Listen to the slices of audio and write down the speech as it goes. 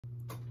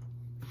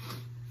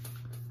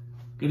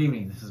Good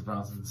evening, this is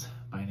Bronson's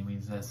By Any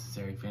Means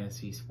Necessary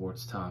Fantasy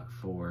Sports Talk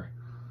for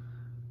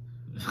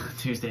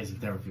Tuesday,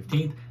 September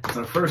 15th. It's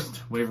our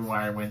first Waiver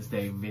Wire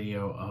Wednesday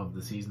video of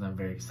the season. I'm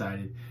very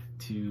excited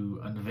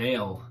to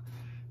unveil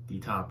the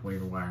top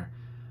waiver wire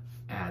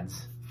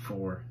ads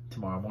for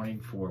tomorrow morning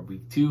for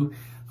week 2.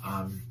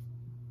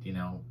 You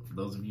know,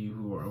 those of you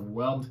who are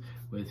overwhelmed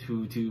with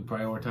who to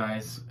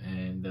prioritize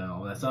and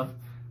all that stuff,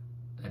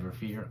 never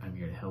fear, I'm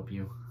here to help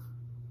you.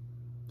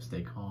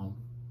 Stay calm,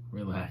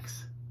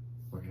 relax.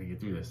 We're gonna get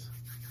through this.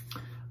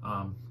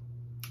 I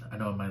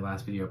know in my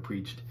last video I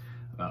preached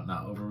about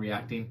not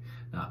overreacting,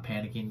 not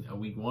panicking a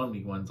week 1.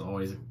 Week 1's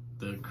always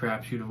the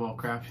crapshoot of all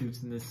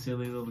crapshoots in this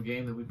silly little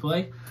game that we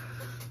play.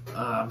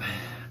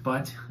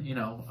 But you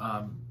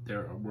know,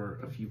 there were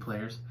a few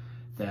players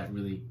that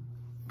really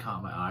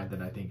caught my eye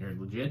that I think are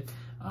legit,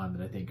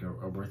 that I think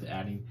are worth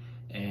adding,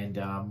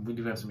 and we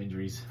do have some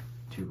injuries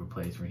to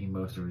replace. Raheem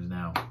Mostert is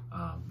now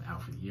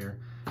out for the year.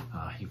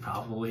 He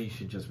probably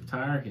should just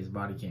retire. His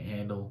body can't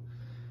handle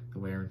the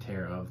wear and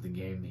tear of the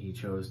game that he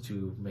chose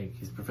to make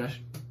his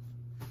profession.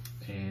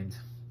 And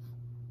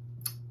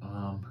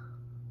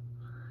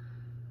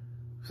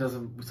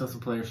we saw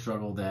some players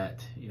struggle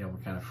that, you know, were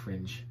kind of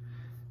fringe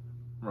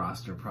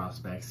roster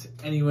prospects.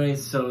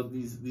 Anyways, so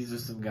these are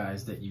some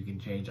guys that you can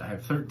change. I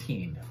have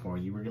 13 for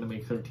you. We're gonna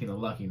make 13 a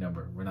lucky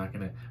number. We're not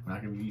gonna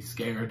be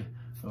scared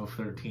of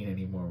 13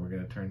 anymore. We're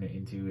gonna turn it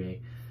into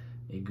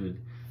a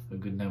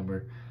good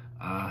number.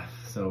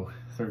 So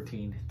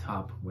 13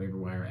 top waiver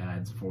wire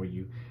ads for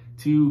you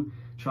to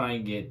try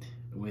and get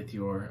with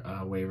your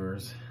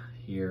waivers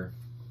here.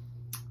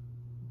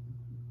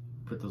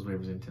 Put those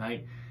waivers in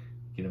tonight.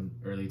 Get them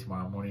early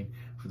tomorrow morning.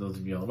 For those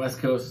of you on the West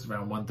Coast, it's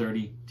around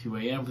 1:30, 2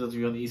 a.m. For those of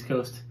you on the East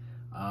Coast,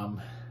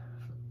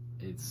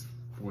 it's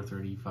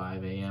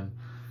 4:35 a.m.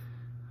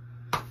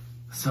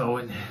 So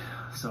on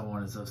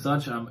and so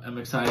such. I'm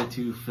excited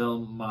to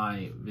film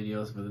my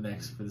videos for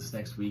this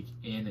next week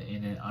in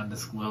an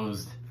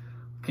undisclosed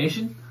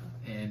location,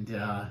 and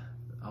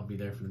I'll be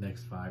there for the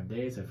next 5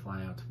 days. I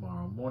fly out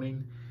tomorrow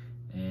morning,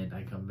 and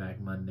I come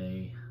back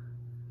Monday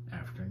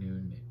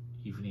afternoon,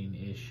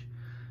 evening-ish.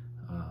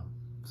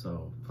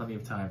 So plenty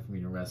of time for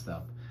me to rest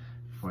up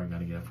before I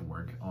gotta get up for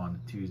work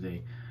on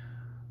Tuesday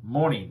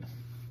morning.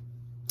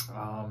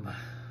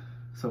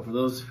 So for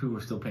those who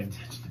are still paying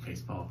attention to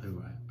baseball, who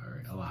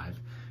are alive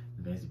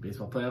in the fantasy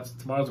baseball playoffs,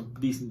 tomorrow's a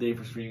decent day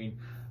for streaming.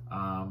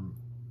 A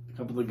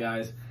couple of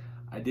guys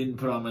I didn't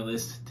put on my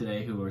list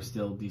today who are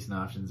still decent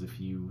options. If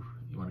you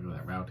want to go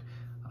that route,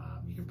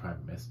 you can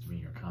private message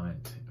me or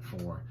comment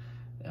for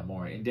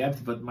more in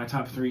depth. But my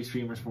top 3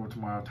 streamers for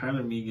tomorrow: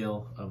 Tyler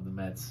Megill of the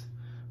Mets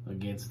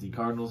against the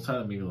Cardinals.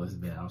 Tyler Megill has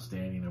been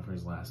outstanding over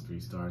his last 3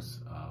 starts.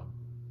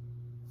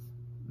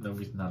 No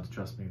reason not to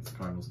trust me against the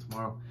Cardinals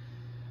tomorrow.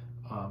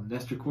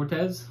 Nestor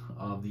Cortez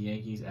of the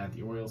Yankees at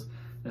the Orioles.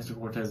 Nestor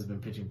Cortez has been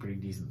pitching pretty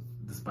decent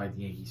despite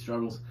the Yankees'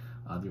 struggles.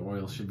 The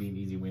Orioles should be an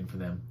easy win for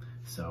them.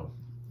 So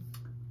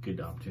good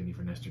opportunity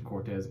for Nestor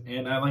Cortez.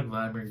 And I like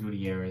Vladimir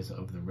Gutierrez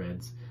of the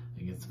Reds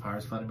against the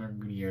Pirates. Vladimir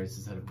Gutierrez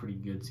has had a pretty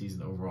good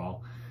season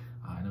overall.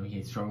 I know he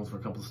had struggles for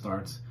a couple of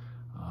starts.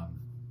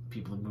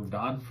 People have moved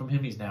on from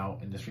him. He's now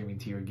in the streaming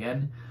tier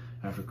again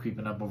after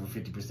creeping up over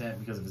 50%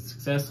 because of his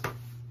success.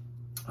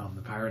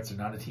 The Pirates are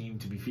not a team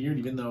to be feared,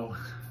 even though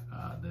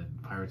the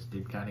Pirates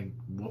did kind of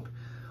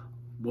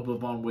whoop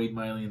up on Wade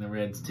Miley and the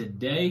Reds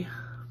today,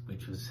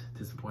 which was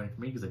disappointing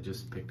for me because I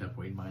just picked up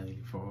Wade Miley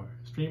for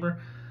a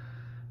streamer.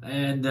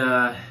 And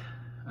I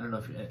don't know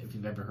if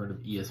you've ever heard of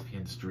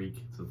ESPN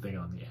Streak. It's a thing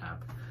on the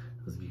app.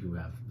 Those of you who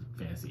have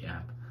the fantasy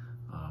app,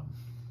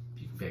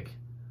 you can pick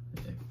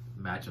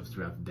matchups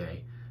throughout the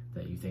day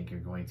that you think are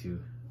going to,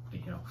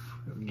 you know,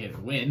 get a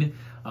win.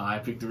 I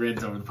picked the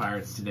Reds over the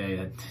Pirates today.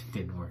 That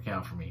didn't work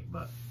out for me,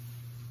 but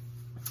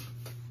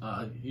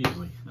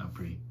usually I'm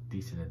pretty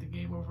decent at the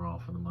game overall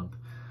for the month.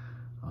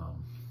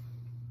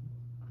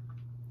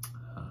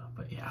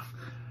 But yeah,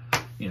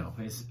 you know,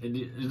 there's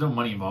no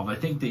money involved. I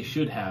think they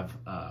should have,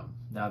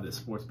 now that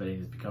sports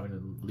betting is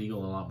becoming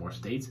legal in a lot more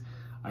states,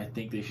 I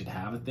think they should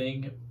have a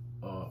thing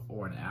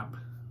or an app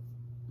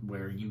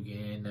where you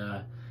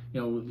can, you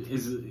know,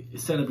 is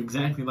set up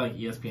exactly like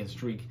ESPN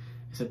Streak,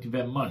 except you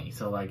bet money.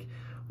 So like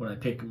when I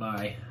pick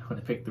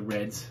the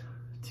Reds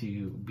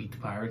to beat the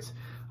Pirates,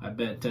 I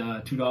bet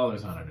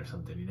 $2 on it or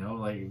something. You know,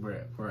 like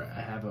where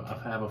I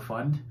have a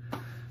fund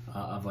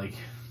of like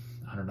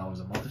 $100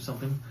 a month or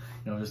something.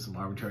 You know, just some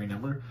arbitrary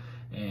number,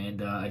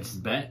 and I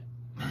just bet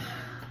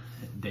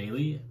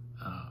daily.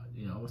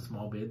 You know,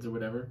 small bids or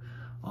whatever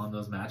on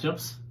those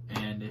matchups.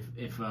 And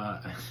if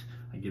I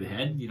get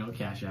ahead, you know,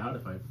 cash out.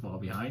 If I fall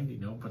behind, you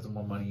know, put some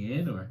more money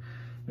in, or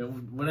you know,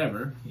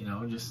 whatever, you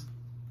know, just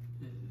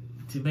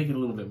to make it a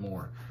little bit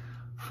more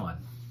fun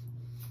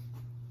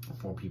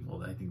for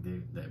people. I think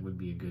that would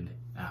be a good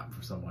app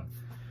for someone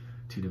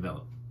to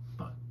develop.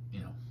 But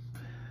you know,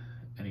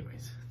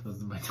 anyways,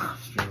 those are my top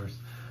streamers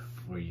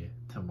for you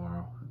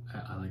tomorrow.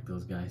 I like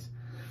those guys.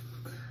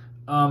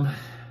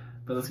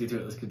 But let's get to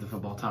it. Let's get to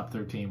football top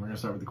 13. We're gonna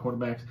start with the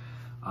quarterbacks.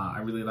 I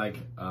really like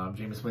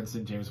Jameis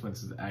Winston. Jameis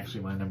Winston is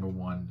actually my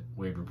 #1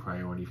 waiver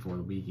priority for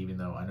the week, even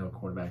though I know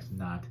quarterback's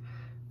not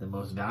the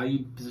most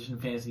valued position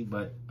in fantasy,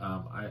 but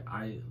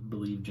I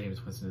believe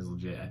Jameis Winston is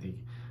legit. I think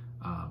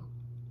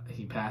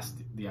he passed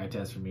the eye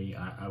test for me.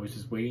 I was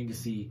just waiting to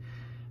see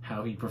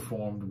how he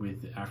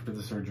performed after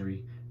the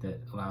surgery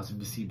that allows him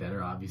to see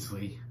better,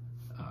 obviously.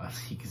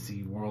 He can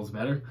see worlds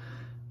better.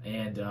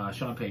 And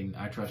Sean Payton,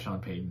 I trust Sean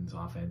Payton's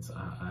offense.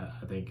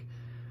 I think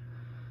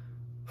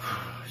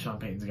Sean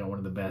Payton's got one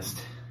of the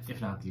best,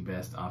 if not the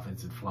best,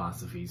 offensive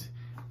philosophies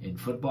in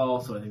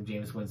football. So I think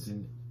Jameis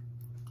Winston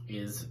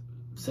is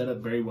set up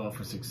very well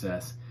for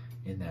success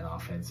in that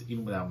offense,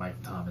 even without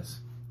Michael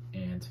Thomas.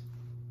 And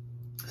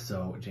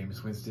so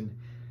Jameis Winston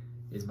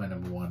is my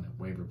 #1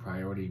 waiver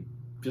priority,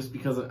 just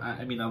because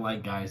I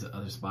like guys at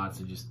other spots.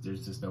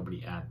 There's just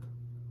nobody at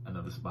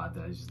another spot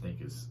that I just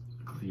think is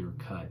clear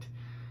cut.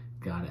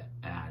 Gotta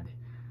add,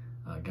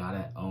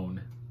 gotta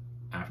own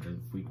after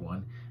week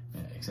 1,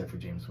 except for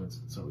Jameis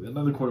Winston. So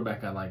another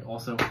quarterback I like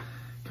also,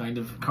 kind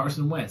of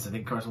Carson Wentz. I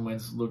think Carson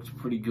Wentz looked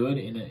pretty good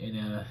in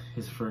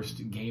his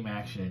first game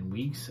action in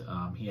weeks.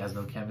 He has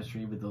no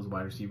chemistry with those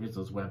wide receivers,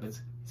 those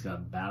weapons. He's got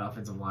a bad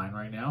offensive line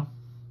right now.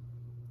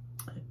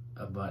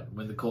 But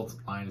when the Colts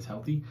line is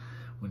healthy,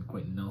 when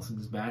Quentin Nelson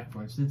is back,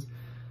 for instance,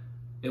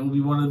 it will be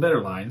one of the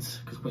better lines,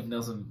 because Quentin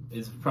Nelson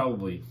is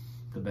probably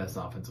the best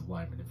offensive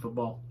lineman in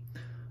football.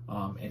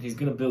 And he's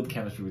going to build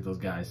chemistry with those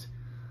guys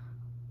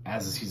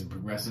as the season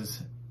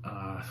progresses.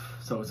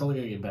 So it's only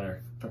going to get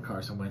better for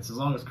Carson Wentz. As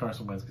long as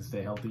Carson Wentz can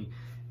stay healthy,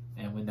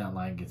 and when that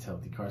line gets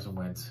healthy, Carson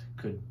Wentz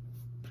could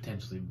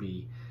potentially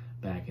be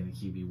back in the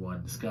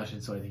QB1 discussion.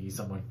 So I think he's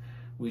someone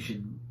we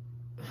should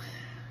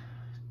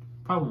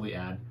probably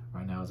add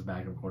right now as a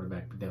backup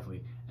quarterback, but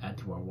definitely add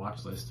to our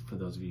watch list for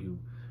those of you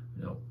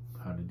who know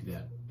how to do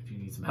that. If you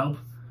need some help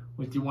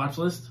with your watch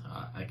list,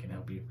 I can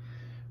help you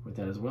with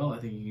that as well. I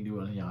think you can do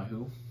it on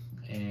Yahoo.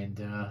 And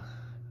I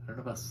don't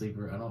know about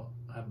Sleeper.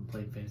 I haven't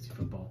played fantasy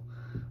football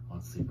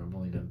on Sleeper. I've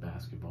only done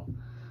basketball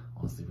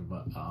on Sleeper.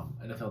 But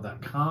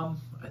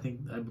NFL.com,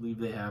 I believe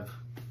they have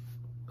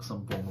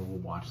some form of a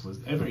watch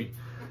list. Every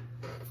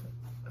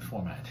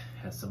format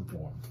has some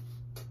form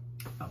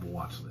of a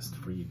watch list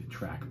for you to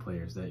track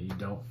players that you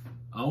don't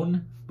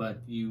own,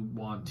 but you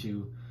want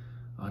to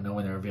know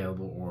when they're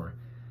available, or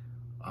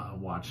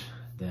watch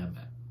them,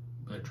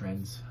 their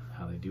trends,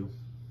 how they do.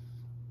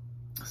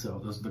 So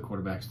those are the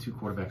quarterbacks, 2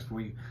 quarterbacks for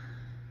you.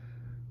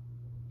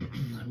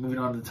 Moving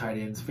on to the tight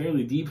ends,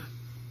 fairly deep.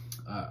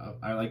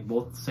 I like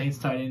both Saints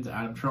tight ends.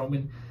 Adam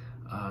Troutman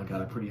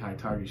got a pretty high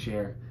target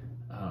share.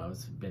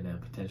 It's been a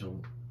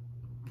potential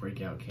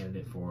breakout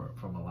candidate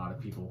from a lot of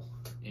people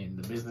in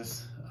the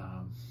business.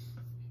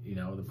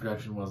 The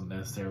production wasn't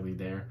necessarily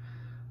there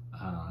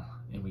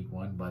in week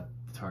 1, but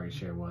the target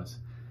share was.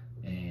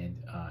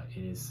 And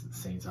it is the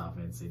Saints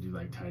offense. They do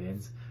like tight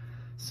ends.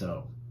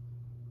 So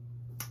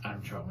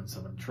Adam Troutman,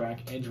 someone to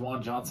track. And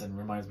Juwan Johnson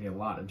reminds me a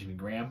lot of Jimmy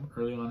Graham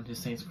early on in his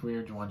Saints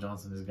career. Juwan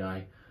Johnson is a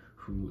guy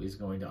who is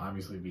going to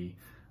obviously be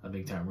a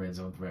big-time red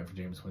zone threat for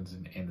Jameis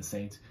Winston and the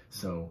Saints.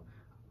 So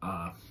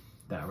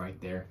that right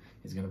there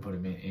is going to put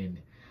him in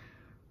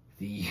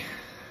the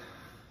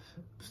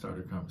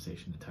starter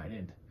conversation to tight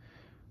end.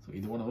 So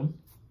either one of them.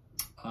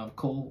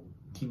 Cole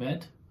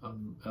Kmet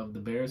of the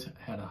Bears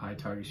had a high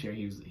target share.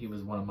 He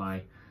was one of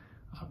my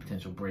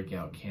potential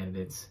breakout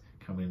candidates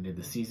coming into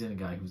the season, a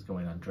guy who's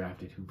going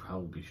undrafted, who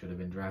probably should have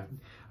been drafted.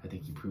 I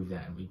think he proved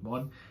that in week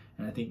 1.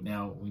 And I think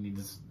now we need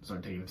to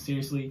start taking him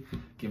seriously,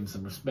 give him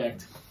some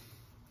respect,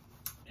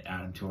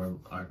 add him to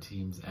our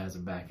teams as a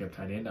backup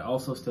tight end. I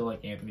also still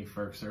like Anthony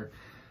Ferguson.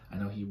 I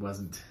know he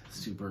wasn't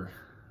super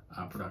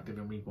productive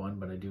in week 1,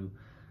 but I do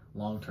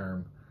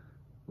long-term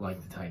like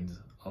the Titans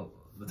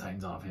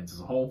offense as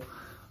a whole.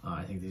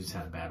 I think they just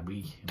had a bad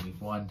week in week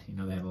 1.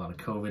 They had a lot of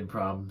COVID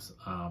problems.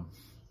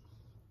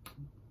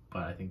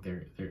 But I think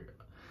they're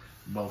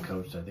well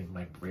coached. I think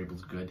Mike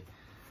Vrabel's good,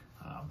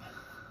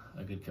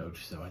 a good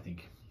coach. So I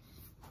think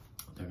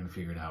they're going to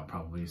figure it out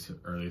probably as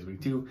early as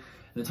week 2.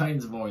 And the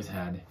Titans have always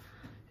had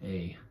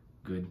a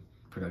good,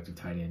 productive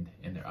tight end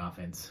in their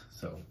offense.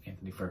 So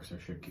Anthony Ferguson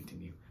should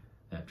continue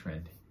that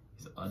trend.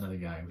 He's another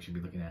guy we should be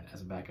looking at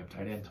as a backup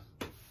tight end.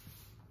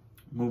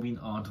 Moving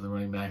on to the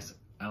running backs,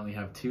 I only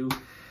have 2.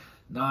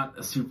 Not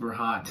a super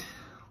hot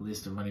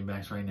list of running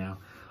backs right now.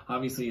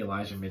 Obviously,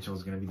 Elijah Mitchell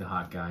is going to be the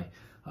hot guy.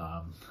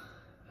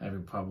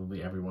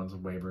 Probably everyone's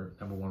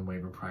 #1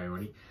 waiver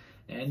priority,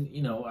 and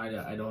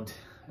I don't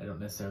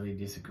necessarily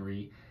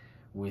disagree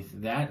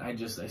with that. I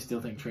still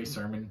think Trey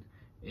Sermon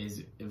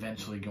is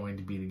eventually going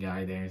to be the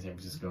guy there in San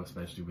Francisco,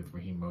 especially with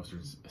Raheem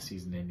Mostert's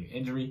season-ending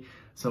injury.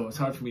 So it's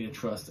hard for me to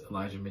trust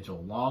Elijah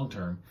Mitchell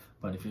long-term,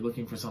 but if you're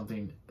looking for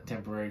something, a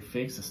temporary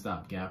fix, a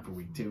stopgap for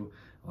week 2,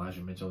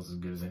 Elijah Mitchell is as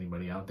good as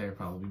anybody out there,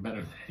 probably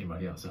better than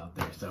anybody else out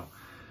there. So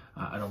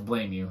I don't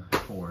blame you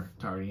for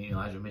targeting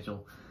Elijah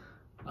Mitchell.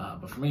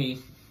 But for me,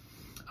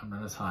 I'm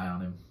not as high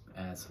on him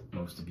as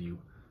most of you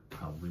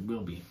probably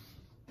will be.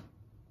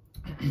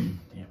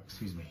 Yeah,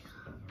 excuse me.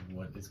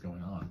 What is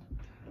going on?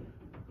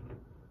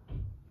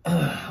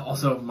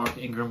 Also, Mark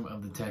Ingram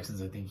of the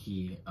Texans, I think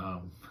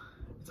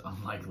it's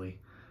unlikely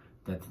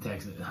that the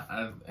Texans,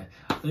 I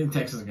think the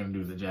Texans are going to do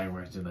what the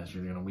Jaguars did last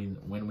year. They're going to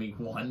win week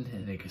 1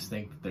 and make us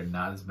think that they're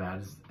not as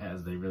bad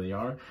as they really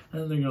are.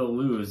 And then they're going to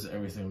lose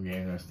every single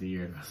game the rest of the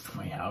year, the rest of the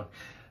way out.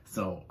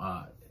 So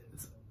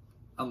it's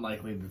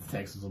unlikely that the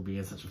Texans will be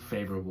in such a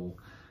favorable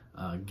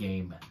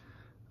game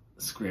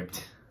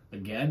script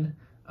again.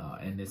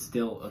 And it's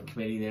still a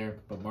committee there,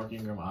 but Mark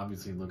Ingram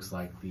obviously looks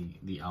like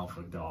the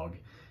alpha dog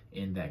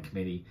in that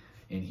committee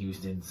in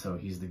Houston, so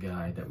he's the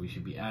guy that we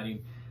should be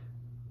adding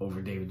over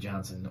David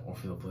Johnson or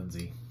Philip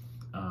Lindsay.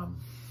 I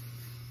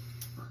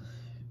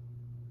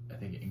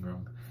think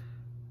Ingram,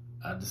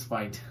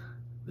 despite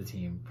the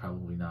team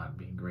probably not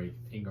being great,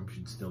 Ingram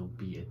should still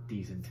be a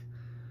decent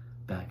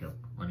backup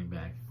running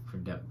back for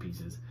depth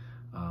pieces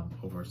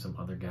over some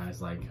other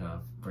guys like,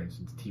 for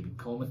instance, Tevin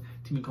Coleman.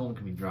 Tevin Coleman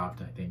can be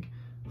dropped, I think,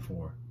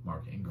 for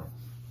Mark Ingram.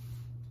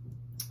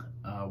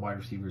 Wide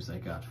receivers, I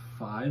got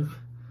 5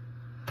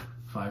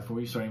 for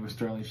you, starting with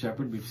Sterling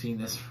Shepard. We've seen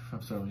this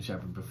from Sterling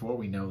Shepard before.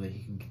 We know that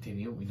he can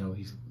continue. We know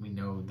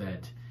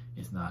that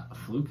it's not a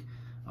fluke.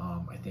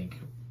 I think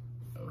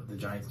the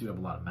Giants do have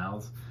a lot of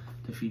mouths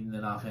to feed in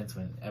that offense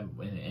when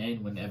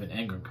Evan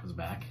Engram comes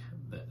back.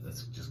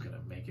 That's just going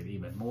to make it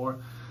even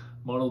more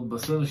muddled.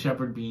 But Sterling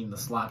Shepard being the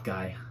slot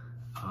guy,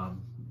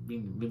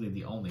 being really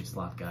the only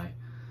slot guy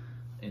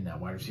in that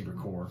wide receiver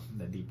core,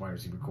 that deep wide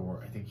receiver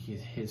core, I think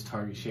his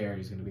target share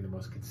is going to be the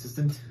most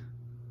consistent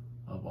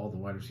of all the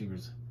wide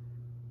receivers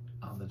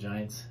on the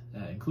Giants.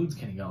 Includes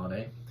Kenny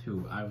Golladay,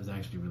 who I was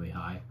actually really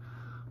high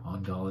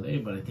on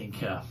Golladay, but I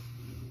think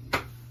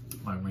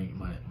my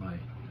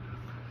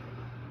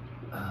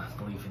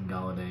belief in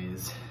Golladay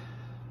is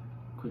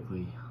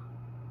quickly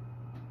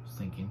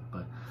sinking.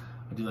 But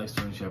I do like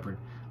Sterling Shepard.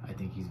 I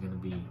think he's going to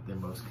be the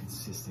most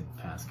consistent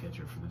pass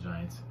catcher for the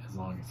Giants as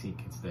long as he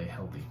can stay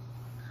healthy.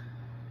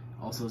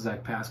 Also,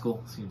 Zach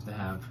Pascal seems to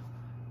have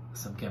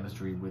some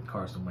chemistry with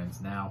Carson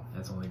Wentz now.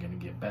 That's only going to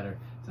get better.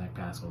 Zach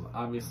Pascal is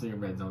obviously a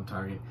red zone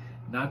target.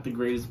 Not the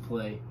greatest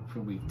play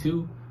for week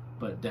 2,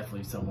 but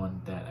definitely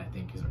someone that I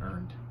think has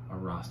earned a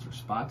roster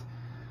spot.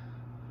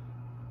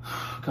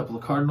 A couple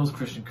of Cardinals.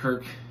 Christian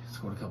Kirk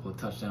scored a couple of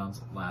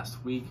touchdowns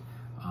last week.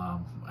 I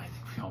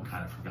think we all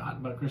kind of forgot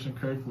about Christian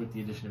Kirk with the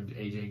addition of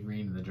A.J.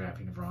 Green and the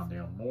drafting of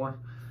Rondale Moore.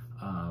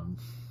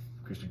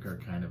 Christian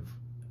Kirk kind of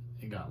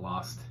got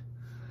lost.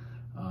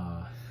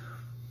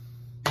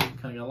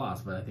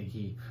 But I think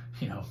he,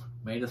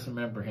 made us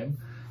remember him,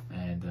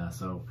 and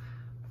so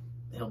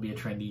he'll be a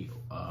trendy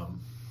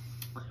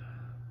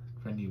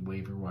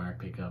waiver wire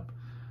pickup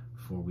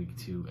for week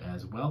 2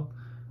 as well.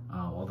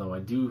 Although I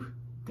do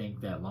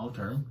think that long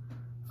term,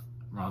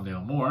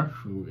 Rondale Moore,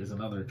 who is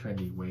another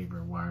trendy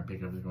waiver wire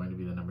pickup, is going to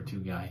be the number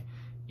 2 guy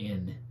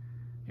in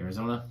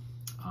Arizona.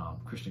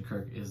 Christian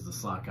Kirk is the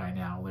slot guy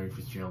now. Larry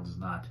Fitzgerald is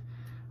not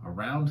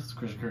around, so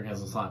Christian Kirk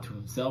has a slot to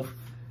himself.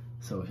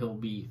 So he'll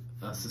be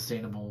a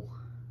sustainable,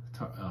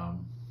 for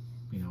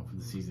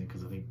the season,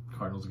 because I think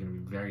Cardinals are going to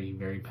be very,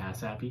 very pass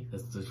happy.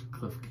 That's just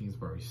Cliff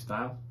Kingsbury's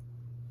style.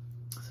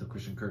 So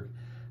Christian Kirk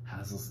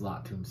has a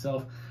slot to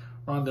himself.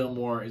 Rondale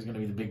Moore is going to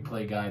be the big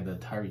play guy, the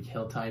Tyreek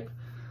Hill type.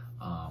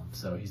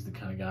 So he's the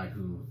kind of guy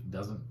who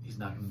he's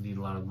not going to need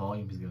a lot of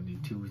volume. He's going to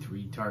need 2 or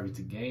 3 targets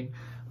a game.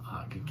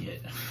 Could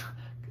get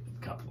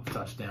a couple of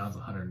touchdowns,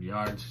 100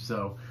 yards.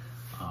 So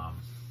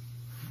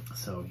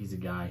he's a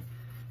guy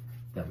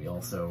that we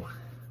also,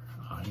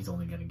 he's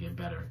only going to get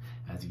better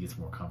as he gets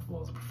more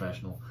comfortable as a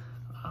professional,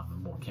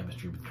 and more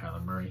chemistry with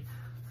Kyler Murray.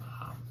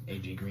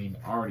 A.J. Green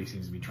already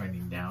seems to be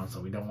trending down, so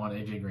we don't want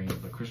A.J. Green,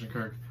 but Christian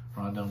Kirk,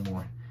 Rondale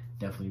Moore,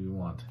 definitely we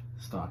want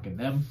stock in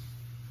them.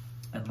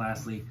 And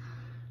lastly,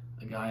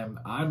 a guy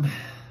I'm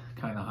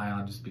kind of high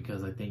on just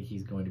because I think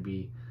he's going to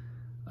be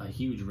a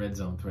huge red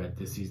zone threat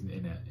this season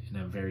in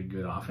a very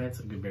good offense,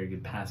 very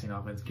good passing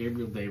offense.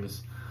 Gabriel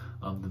Davis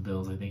of the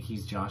Bills. I think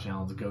he's Josh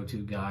Allen's go-to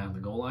guy on the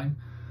goal line,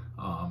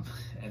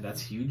 and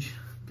that's huge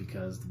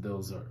because the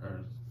Bills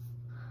are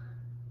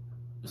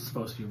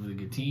supposed to be a really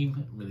good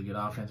team, really good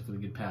offense,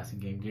 really good passing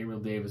game. Gabriel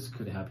Davis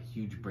could have a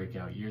huge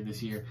breakout year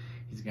this year.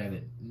 He's a guy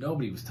that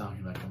nobody was talking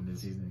about coming into the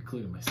season,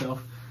 including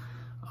myself.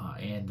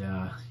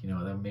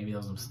 Maybe that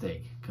was a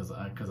mistake because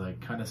I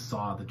kind of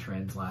saw the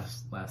trends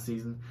last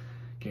season.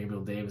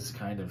 Gabriel Davis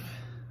kind of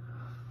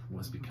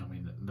was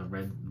becoming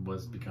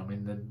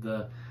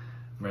the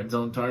red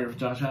zone target for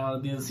Josh Allen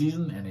at the end of the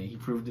season, and he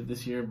proved it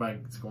this year by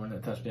scoring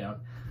that touchdown,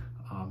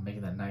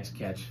 making that nice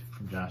catch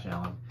from Josh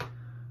Allen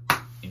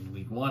in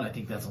week 1. I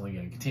think that's only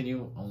going to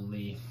continue,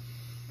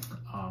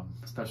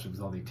 especially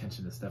with all the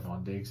attention that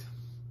Stephon Diggs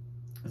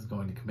is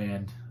going to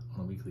command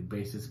on a weekly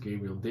basis.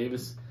 Gabriel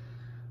Davis,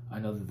 I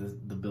know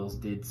that the Bills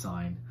did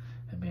sign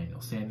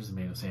Emmanuel Sanders.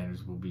 Emmanuel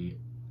Sanders will be,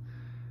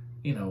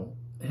 him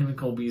and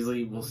Cole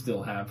Beasley will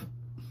still have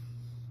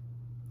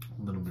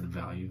a little bit of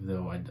value,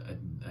 though I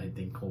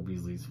think Cole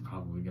Beasley is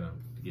probably going to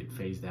get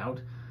phased out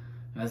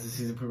as the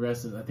season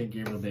progresses. I think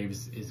Gabriel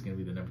Davis is going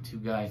to be the number 2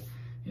 guy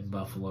in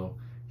Buffalo.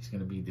 He's going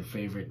to be the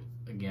favorite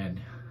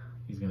again.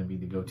 He's going to be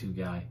the go-to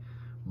guy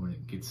when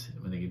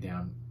they get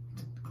down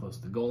close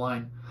to the goal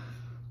line.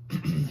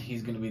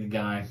 He's going to be the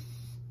guy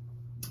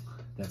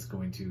that's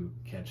going to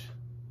catch.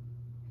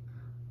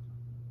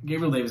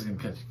 Gabriel Davis is going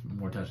to catch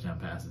more touchdown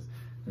passes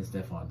than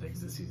Stephon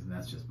Diggs this season.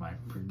 That's just my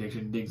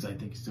prediction. Diggs, I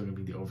think, is still going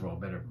to be the overall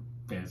better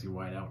fantasy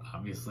wideout,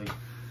 obviously.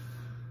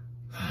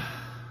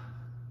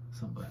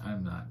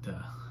 I'm not.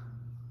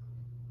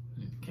 I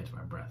need to catch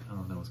my breath. I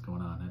don't know what's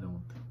going on. I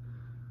don't.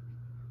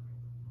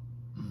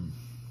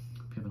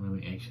 Feeling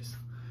really anxious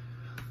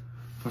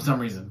for some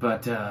reason.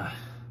 But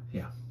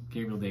yeah,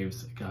 Gabriel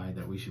Davis, a guy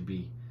that we should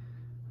be.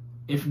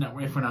 If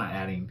we're not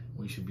adding,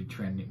 we should be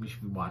trending. We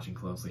should be watching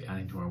closely,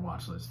 adding to our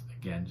watch list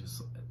again.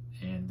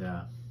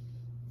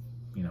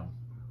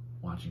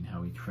 Watching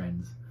how he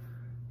trends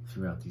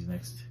throughout these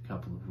next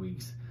couple of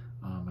weeks.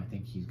 I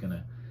think he's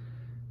gonna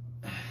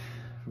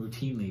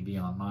routinely be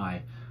on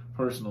my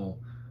personal,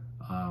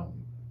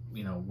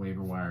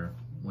 waiver wire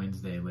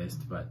Wednesday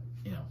list. But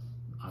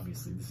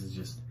obviously this is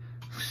just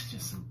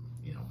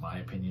my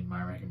opinion,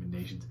 my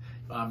recommendations.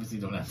 You obviously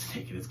don't have to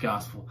take it as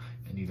gospel,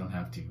 and you don't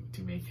have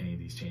to make any of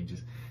these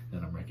changes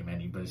that I'm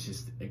recommending. But it's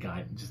just a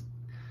guide. It's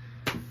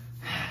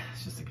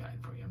just a guide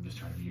for you. I'm just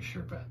trying to be your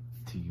Sherpa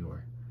to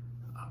your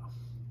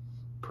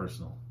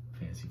personal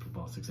fantasy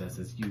football success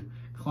as you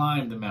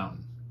climb the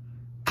mountain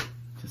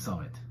to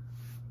summit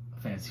a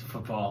fantasy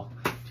football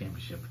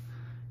championship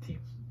team.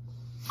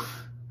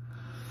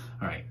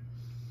 All right,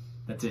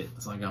 that's it.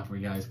 That's all I got for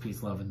you guys.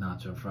 Peace, love, and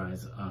nacho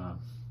fries.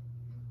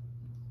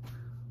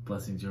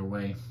 Blessings your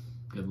way.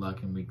 Good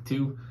luck in week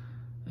 2,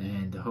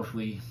 and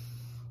hopefully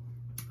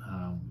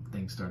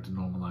things start to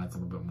normalize a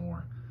little bit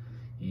more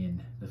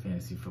in the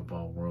fantasy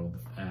football world,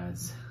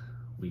 as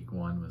week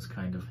 1 was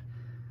kind of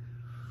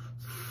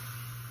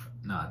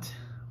not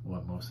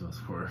what most of us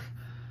were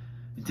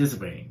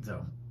anticipating.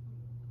 So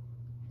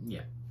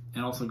yeah,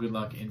 and also good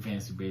luck in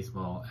fantasy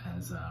baseball,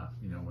 as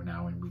we're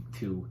now in week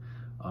 2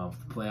 of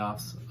the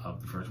playoffs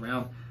of the first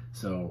round.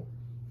 So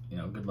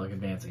good luck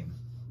advancing.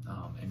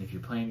 And if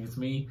you're playing against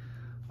me,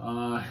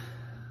 I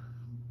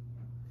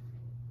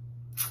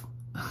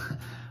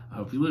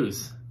hope you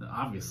lose,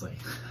 obviously.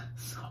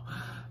 So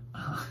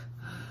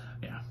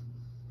yeah,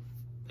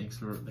 thanks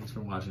for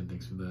watching.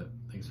 Thanks for the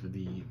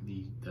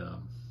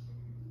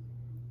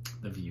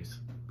views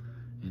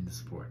and the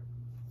support.